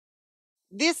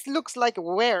This looks like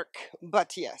work,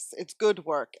 but yes, it's good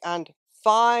work. And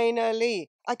finally,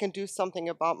 I can do something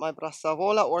about my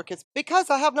Brassavola orchids because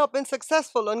I have not been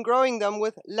successful in growing them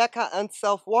with Leca and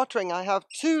self-watering. I have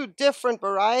two different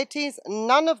varieties.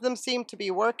 None of them seem to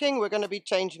be working. We're going to be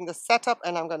changing the setup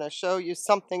and I'm going to show you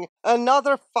something,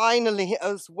 another finally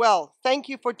as well. Thank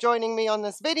you for joining me on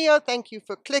this video. Thank you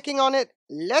for clicking on it.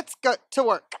 Let's get to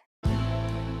work.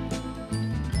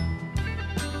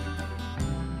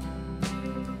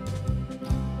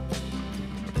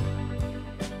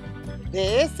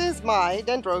 This is my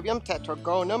Dendrobium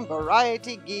tetragonum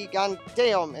variety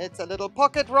giganteum. It's a little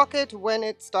pocket rocket when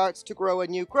it starts to grow a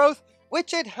new growth,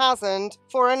 which it hasn't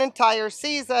for an entire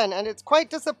season. And it's quite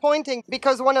disappointing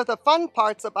because one of the fun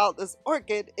parts about this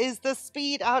orchid is the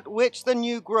speed at which the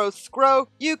new growths grow.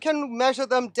 You can measure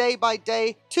them day by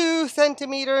day, 2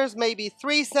 centimeters, maybe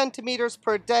 3 centimeters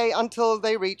per day until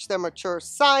they reach their mature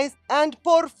size. And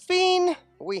por fin,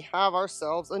 we have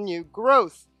ourselves a new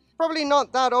growth. Probably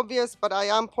not that obvious, but I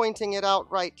am pointing it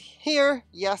out right here.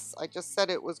 Yes, I just said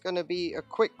it was going to be a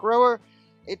quick grower.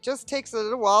 It just takes a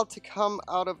little while to come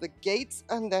out of the gates,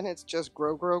 and then it's just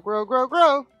grow, grow, grow, grow,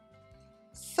 grow.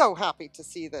 So happy to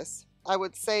see this. I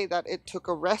would say that it took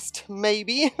a rest,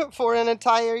 maybe, for an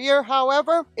entire year.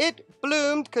 However, it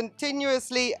bloomed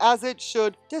continuously as it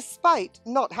should, despite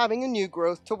not having a new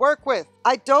growth to work with.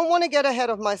 I don't want to get ahead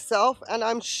of myself, and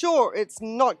I'm sure it's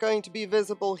not going to be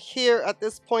visible here at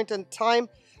this point in time,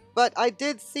 but I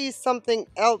did see something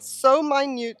else so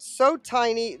minute, so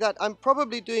tiny, that I'm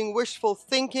probably doing wishful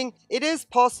thinking. It is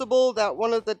possible that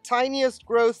one of the tiniest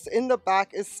growths in the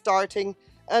back is starting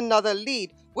another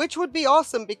lead, which would be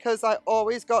awesome because I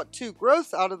always got 2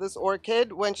 growths out of this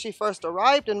orchid when she first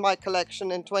arrived in my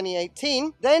collection in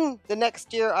 2018. Then the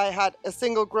next year I had a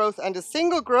single growth and a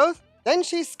single growth. Then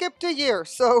she skipped a year.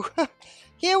 So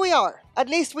here we are. At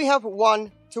least we have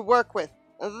 1 to work with.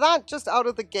 That just out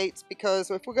of the gates, because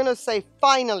if we're going to say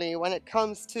finally when it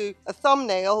comes to a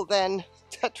thumbnail, then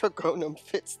tetragonum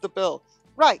fits the bill.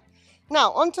 Right,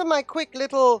 now onto my quick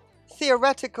little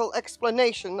theoretical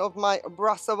explanation of my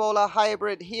Brassavola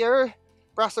hybrid here,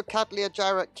 Brassocatlia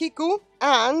gyrakiku,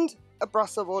 and a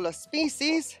Brassavola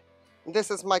species. This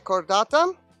is my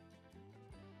chordata.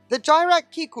 The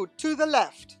gyrakiku to the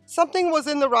left, something was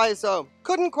in the rhizome.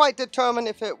 Couldn't quite determine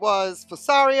if it was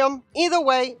fusarium. Either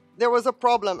way, there was a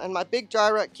problem, and my big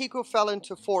gyrakiku fell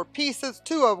into 4 pieces,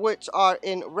 2 of which are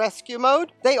in rescue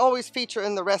mode. They always feature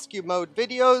in the rescue mode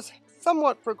videos,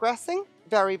 somewhat progressing,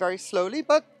 very, very slowly,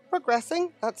 but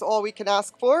progressing. That's all we can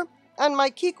ask for. And my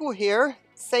kiku here,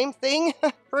 same thing,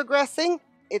 progressing.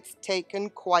 It's taken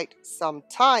quite some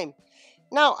time.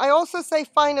 Now, I also say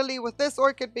finally with this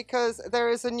orchid because there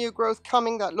is a new growth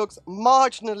coming that looks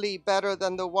marginally better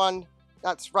than the one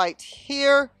that's right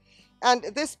here. And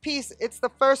this piece, it's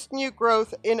the first new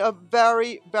growth in a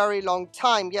very, very long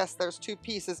time. Yes, there's 2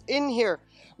 pieces in here,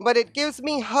 but it gives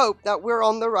me hope that we're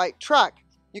on the right track.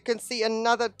 You can see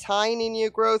another tiny new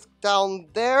growth down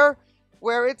there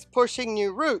where it's pushing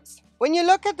new roots. When you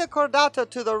look at the chordata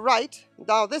to the right,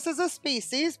 now this is a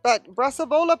species, but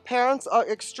Brassavola parents are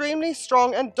extremely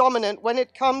strong and dominant when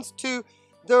it comes to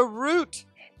the root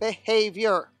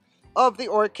behavior of the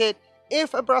orchid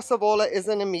if a Brassavola is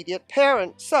an immediate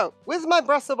parent. So with my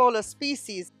Brassavola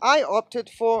species, I opted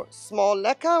for small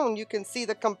Leca, and you can see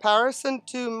the comparison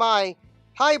to my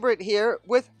hybrid here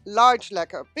with large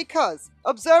Leca, because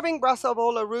observing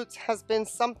Brassavola roots has been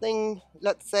something,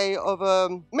 let's say, of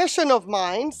a mission of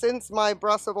mine since my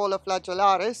Brassavola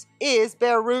flagellaris is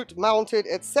bare root mounted,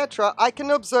 etc. I can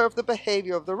observe the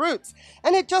behavior of the roots,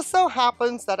 and it just so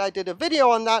happens that I did a video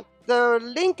on that. The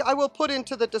link I will put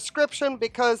into the description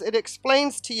because it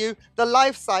explains to you the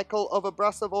life cycle of a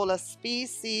Brassavola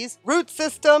species, root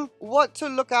system, what to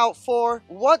look out for,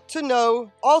 what to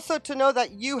know, also to know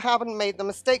that you haven't made the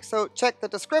mistake. So check the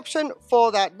description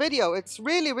for that video. It's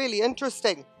really, really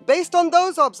interesting. Based on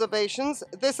those observations,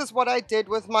 this is what I did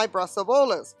with my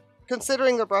Brassavolas.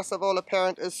 Considering the Brassavola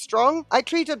parent is strong, I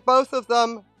treated both of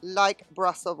them like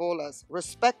Brassavolas,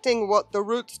 respecting what the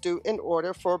roots do in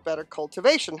order for better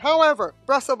cultivation. However,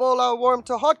 Brassavola warm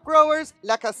to hot growers,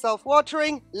 Leca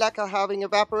self-watering, Leca having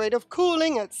evaporative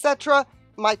cooling, etc.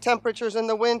 My temperatures in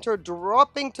the winter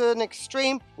dropping to an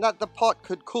extreme that the pot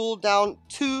could cool down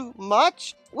too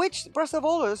much, which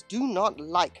Brassavolas do not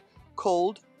like.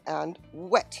 Cold and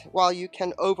wet. While you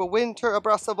can overwinter a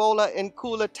Brassavola in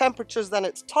cooler temperatures than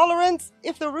its tolerance,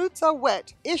 if the roots are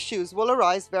wet, issues will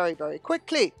arise very, very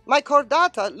quickly. My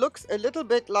chordata looks a little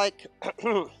bit like,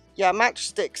 yeah,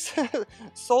 matchsticks,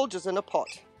 soldiers in a pot.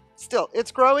 still,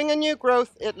 it's growing a new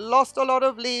growth. It lost a lot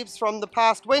of leaves from the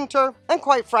past winter, and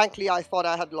quite frankly, I thought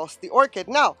I had lost the orchid.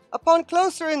 Now, upon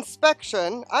closer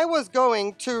inspection, I was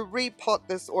going to repot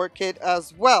this orchid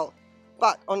as well.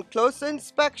 But on closer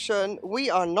inspection, we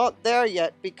are not there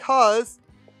yet, because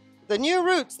the new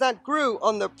roots that grew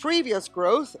on the previous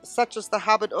growth, such as the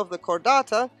habit of the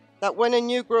cordata, that when a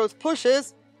new growth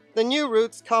pushes, the new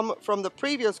roots come from the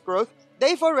previous growth,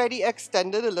 they've already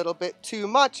extended a little bit too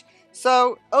much.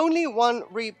 So only one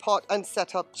repot and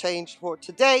setup change for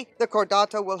today. The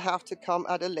cordata will have to come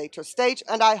at a later stage,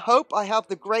 and I hope I have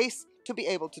the grace to be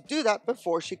able to do that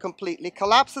before she completely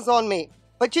collapses on me.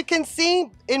 But you can see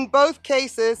in both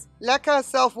cases, Leca is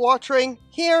self-watering.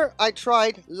 Here I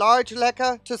tried large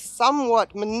Leca to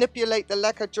somewhat manipulate the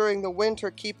Leca during the winter,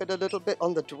 keep it a little bit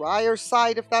on the drier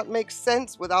side, if that makes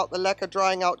sense, without the Leca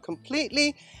drying out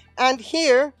completely. And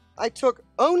here I took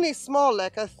only small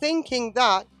Leca, thinking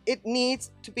that it needs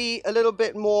to be a little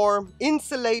bit more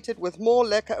insulated with more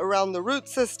Leca around the root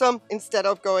system instead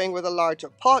of going with a larger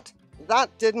pot.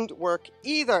 That didn't work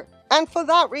either. And for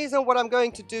that reason, what I'm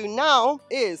going to do now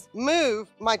is move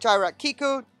my Gyrac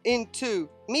Kiku into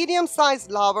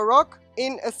medium-sized lava rock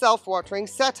in a self-watering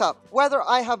setup, whether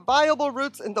I have viable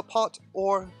roots in the pot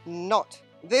or not.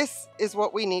 This is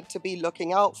what we need to be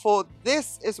looking out for.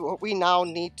 This is what we now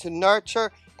need to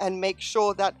nurture and make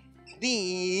sure that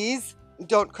these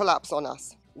don't collapse on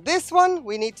us. This one,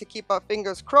 we need to keep our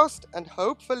fingers crossed and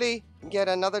hopefully get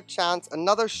another chance,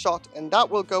 another shot, and that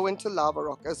will go into lava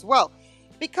rock as well.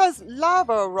 Because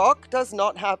lava rock does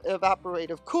not have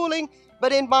evaporative cooling,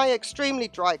 but in my extremely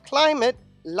dry climate,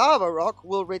 lava rock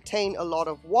will retain a lot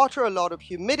of water, a lot of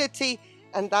humidity,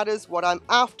 and that is what I'm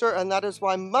after, and that is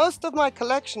why most of my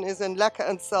collection is in Leca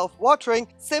and self-watering,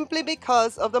 simply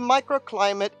because of the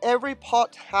microclimate. Every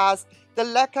pot has the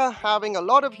Leca having a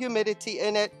lot of humidity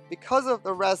in it because of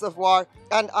the reservoir,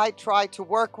 and I try to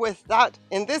work with that.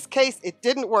 In this case, it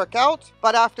didn't work out,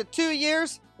 but after 2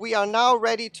 years, we are now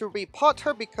ready to repot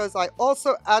her, because I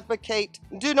also advocate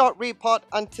do not repot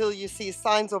until you see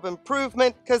signs of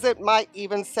improvement, because it might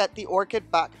even set the orchid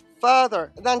back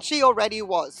further than she already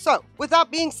was. So with that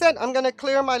being said, I'm going to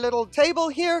clear my little table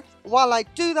here. While I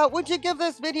do that, would you give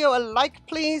this video a like,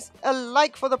 please? A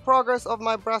like for the progress of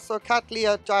my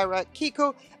Brassavola Gyrac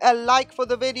Kiku, a like for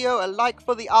the video, a like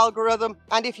for the algorithm,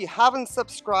 and if you haven't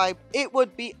subscribed, it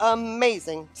would be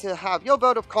amazing to have your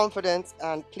vote of confidence,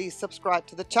 and please subscribe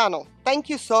to the channel. Thank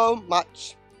you so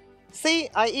much. See,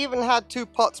 I even had 2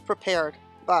 pots prepared,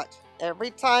 but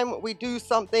every time we do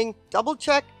something, double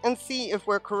check and see if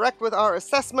we're correct with our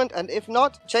assessment, and if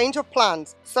not, change of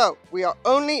plans. So we are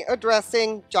only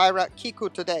addressing Gyrac Kiku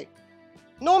today.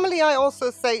 Normally I also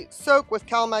say soak with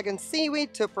KelpMax and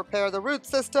seaweed to prepare the root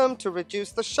system, to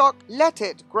reduce the shock, let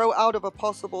it grow out of a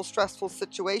possible stressful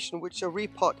situation, which a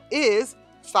repot is,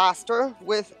 faster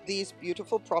with these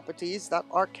beautiful properties that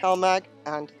are KelpMax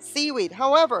and seaweed.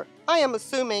 However, I am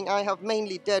assuming I have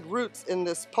mainly dead roots in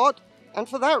this pot, and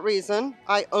for that reason,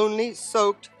 I only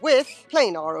soaked with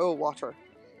plain RO water.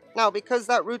 Now, because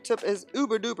that root tip is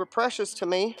uber duper precious to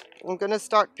me, I'm going to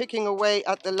start picking away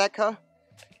at the Leca,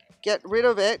 get rid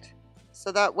of it, so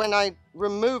that when I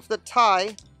remove the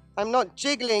tie, I'm not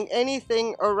jiggling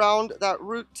anything around that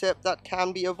root tip that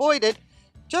can be avoided,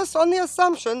 just on the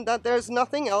assumption that there's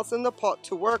nothing else in the pot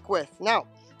to work with. Now,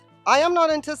 I am not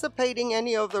anticipating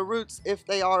any of the roots, if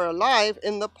they are alive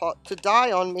in the pot, to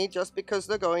die on me just because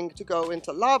they're going to go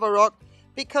into lava rock,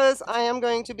 because I am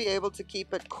going to be able to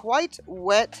keep it quite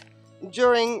wet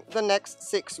during the next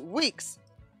 6 weeks.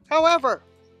 However,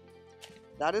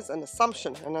 that is an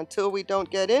assumption, and until we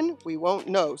don't get in, we won't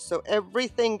know. So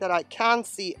everything that I can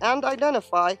see and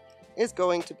identify is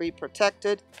going to be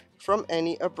protected from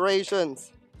any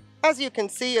abrasions. As you can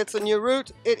see, it's a new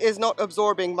root. It is not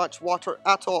absorbing much water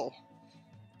at all.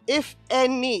 If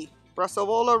any,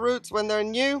 Brassavola roots, when they're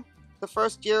new, the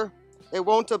first year, they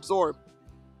won't absorb.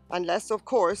 Unless, of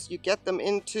course, you get them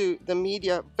into the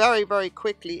media very, very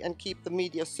quickly and keep the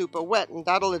media super wet, and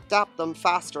that'll adapt them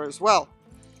faster as well.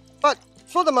 But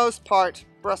for the most part,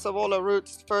 Brassavola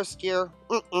roots, first year,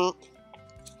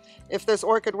 If this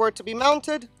orchid were to be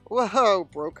mounted, whoa,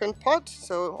 broken pot,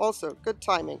 so also good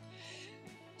timing.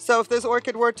 So if this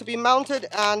orchid were to be mounted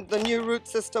and the new root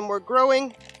system were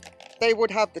growing, they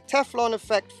would have the Teflon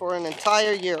effect for an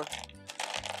entire year.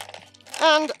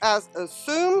 And as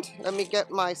assumed, let me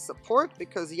get my support,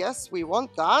 because yes, we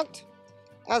want that.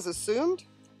 As assumed,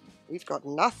 we've got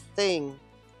nothing.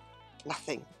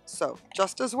 Nothing. So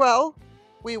just as well,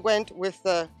 we went with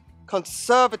the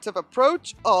conservative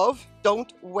approach of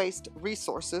don't waste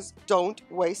resources, don't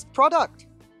waste product.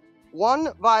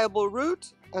 One viable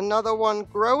root another one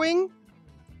growing.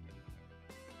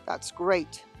 That's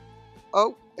great.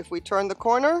 Oh, if we turn the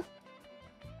corner,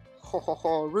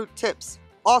 root tips.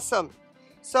 Awesome.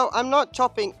 So I'm not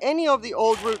chopping any of the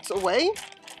old roots away.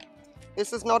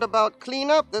 This is not about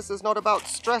cleanup. This is not about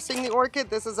stressing the orchid.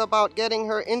 This is about getting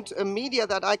her into a media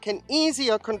that I can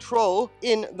easier control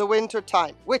in the winter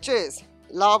time, which is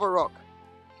lava rock.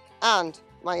 And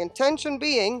my intention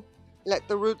being, let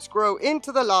the roots grow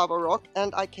into the lava rock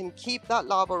and I can keep that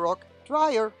lava rock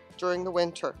drier during the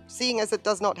winter. Seeing as it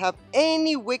does not have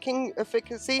any wicking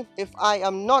efficacy, if I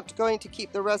am not going to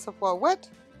keep the reservoir wet,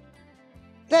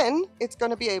 then it's going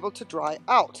to be able to dry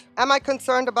out. Am I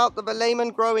concerned about the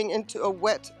Velamen growing into a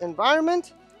wet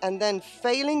environment and then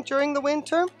failing during the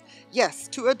winter? Yes,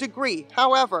 to a degree.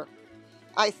 However,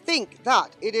 I think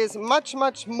that it is much,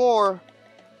 much more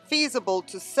feasible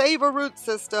to save a root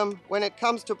system when it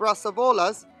comes to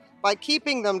Brassavolas by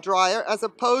keeping them drier as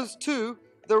opposed to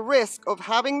the risk of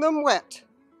having them wet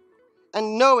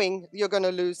and knowing you're going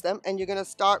to lose them and you're going to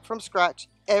start from scratch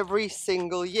every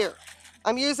single year.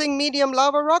 I'm using medium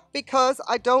lava rock because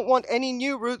I don't want any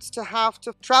new roots to have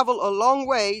to travel a long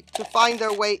way to find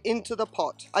their way into the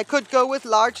pot. I could go with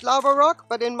large lava rock,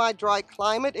 but in my dry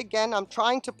climate, again, I'm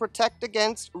trying to protect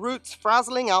against roots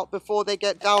frazzling out before they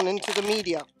get down into the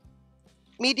media.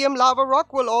 Medium lava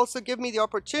rock will also give me the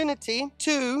opportunity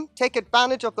to take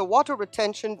advantage of the water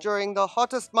retention during the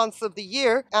hottest months of the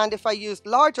year. And if I used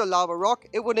larger lava rock,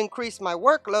 it would increase my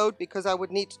workload because I would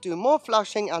need to do more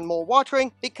flushing and more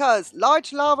watering, because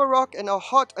large lava rock in a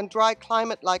hot and dry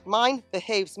climate like mine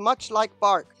behaves much like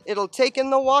bark. It'll take in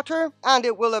the water and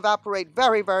it will evaporate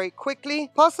very, very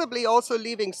quickly, possibly also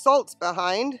leaving salts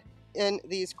behind in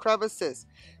these crevices.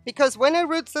 Because when a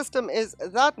root system is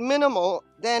that minimal,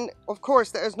 then of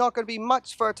course there is not going to be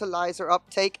much fertilizer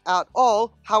uptake at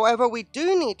all. However, we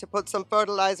do need to put some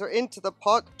fertilizer into the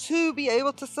pot to be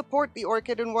able to support the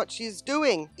orchid in what she's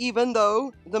doing. Even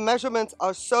though the measurements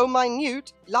are so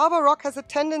minute, lava rock has a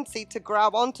tendency to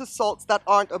grab onto salts that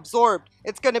aren't absorbed.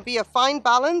 It's going to be a fine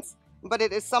balance, but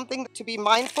it is something to be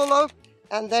mindful of,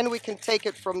 and then we can take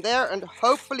it from there and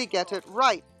hopefully get it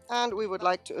right. And we would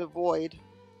like to avoid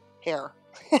hair.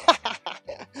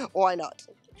 Why not?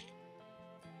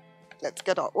 Let's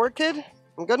get our orchid.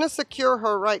 I'm going to secure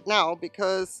her right now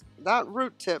because that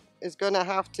root tip is going to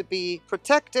have to be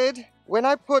protected when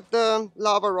I put the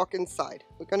lava rock inside.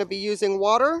 We're going to be using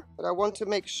water, but I want to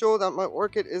make sure that my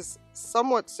orchid is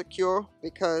somewhat secure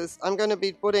because I'm going to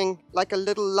be putting like a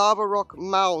little lava rock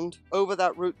mound over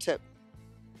that root tip.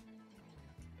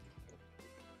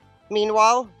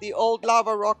 Meanwhile, the old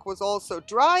lava rock was also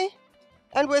dry,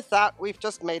 and with that, we've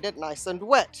just made it nice and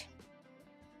wet.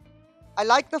 I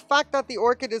like the fact that the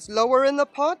orchid is lower in the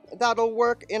pot. That'll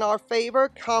work in our favor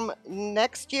come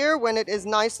next year when it is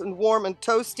nice and warm and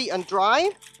toasty and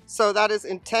dry. So that is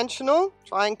intentional,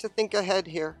 trying to think ahead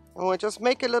here. And we'll just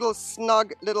make a little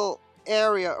snug little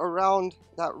area around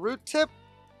that root tip.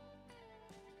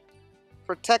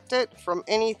 Protect it from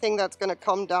anything that's going to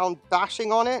come down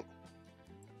bashing on it.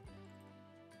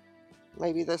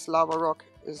 Maybe this lava rock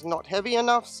is not heavy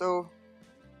enough, so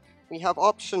we have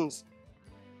options.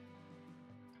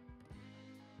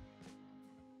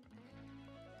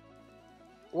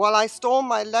 While I store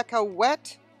my Leca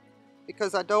wet,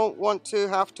 because I don't want to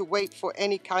have to wait for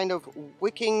any kind of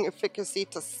wicking efficacy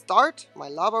to start, my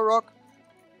lava rock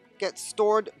gets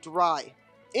stored dry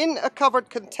in a covered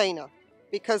container,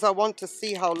 because I want to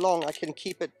see how long I can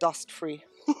keep it dust-free.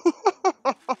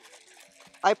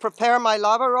 I prepare my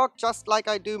lava rock just like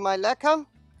I do my Leca.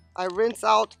 I rinse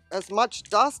out as much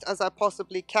dust as I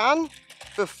possibly can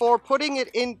before putting it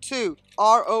into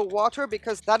RO water,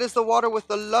 because that is the water with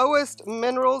the lowest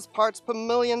minerals parts per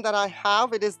million that I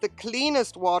have. It is the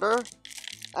cleanest water,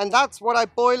 and that's what I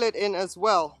boil it in as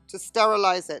well to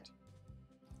sterilize it.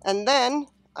 And then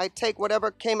I take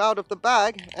whatever came out of the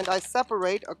bag and I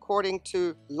separate according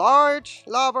to large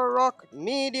lava rock,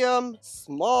 medium,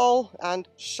 small, and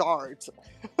shards.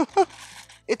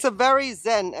 It's a very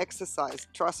zen exercise,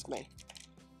 trust me.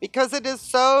 Because it is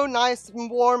so nice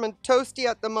and warm and toasty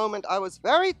at the moment, I was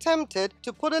very tempted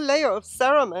to put a layer of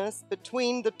Seramis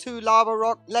between the two lava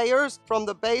rock layers from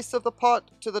the base of the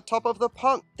pot to the top of the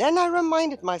pot. Then I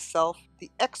reminded myself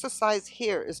the exercise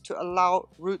here is to allow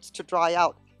roots to dry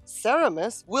out.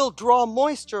 Seramis will draw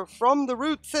moisture from the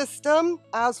root system,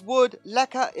 as would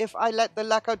Leca if I let the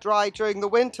Leca dry during the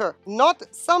winter.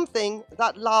 Not something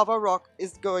that lava rock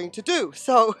is going to do.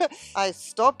 So I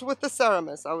stopped with the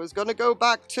Seramis. I was going to go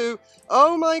back to,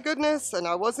 oh my goodness, and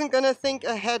I wasn't going to think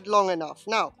ahead long enough.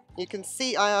 Now, you can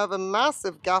see I have a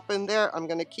massive gap in there. I'm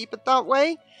going to keep it that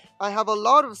way. I have a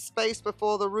lot of space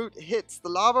before the root hits the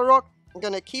lava rock. I'm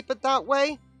going to keep it that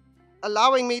way,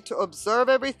 allowing me to observe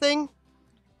everything.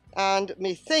 And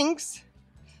methinks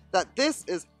that this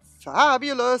is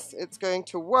fabulous. It's going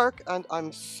to work, and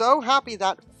I'm so happy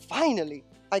that finally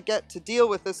I get to deal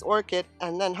with this orchid,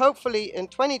 and then hopefully in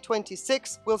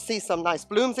 2026 we'll see some nice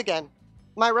blooms again.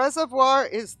 My reservoir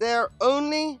is there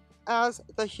only as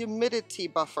the humidity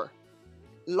buffer.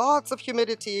 Lots of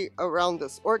humidity around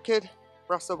this orchid.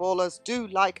 Brassavolas do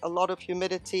like a lot of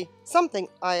humidity, something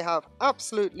I have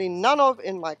absolutely none of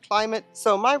in my climate.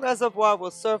 So my reservoir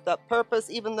will serve that purpose,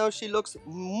 even though she looks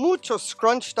mucho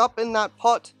scrunched up in that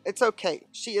pot. It's okay.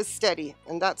 She is steady,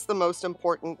 and that's the most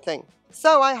important thing.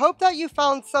 So I hope that you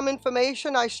found some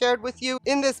information I shared with you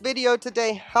in this video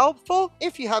today helpful.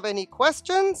 If you have any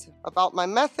questions about my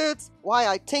methods, why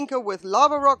I tinker with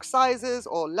lava rock sizes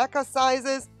or leca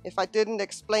sizes, if I didn't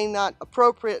explain that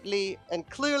appropriately and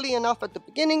clearly enough at the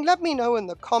beginning, let me know in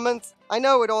the comments. I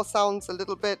know it all sounds a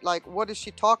little bit like, what is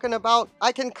she talking about?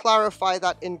 I can clarify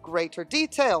that in greater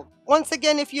detail. Once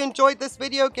again, if you enjoyed this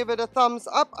video, give it a thumbs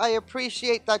up. I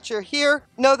appreciate that you're here.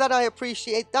 Know that I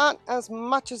appreciate that as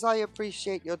much as I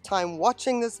appreciate your time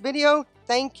watching this video.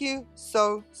 Thank you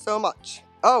so much.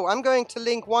 Oh, I'm going to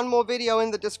link one more video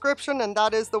in the description, and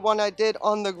that is the one I did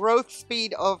on the growth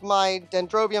speed of my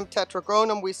Dendrobium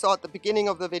tetragrammatum we saw at the beginning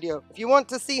of the video. If you want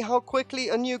to see how quickly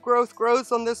a new growth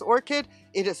grows on this orchid,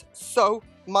 it is so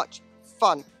much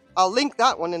fun. I'll link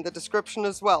that one in the description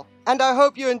as well. And I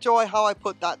hope you enjoy how I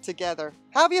put that together.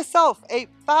 Have yourself a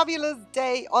fabulous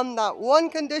day on that one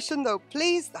condition though,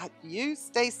 please, that you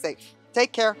stay safe.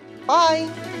 Take care. Bye.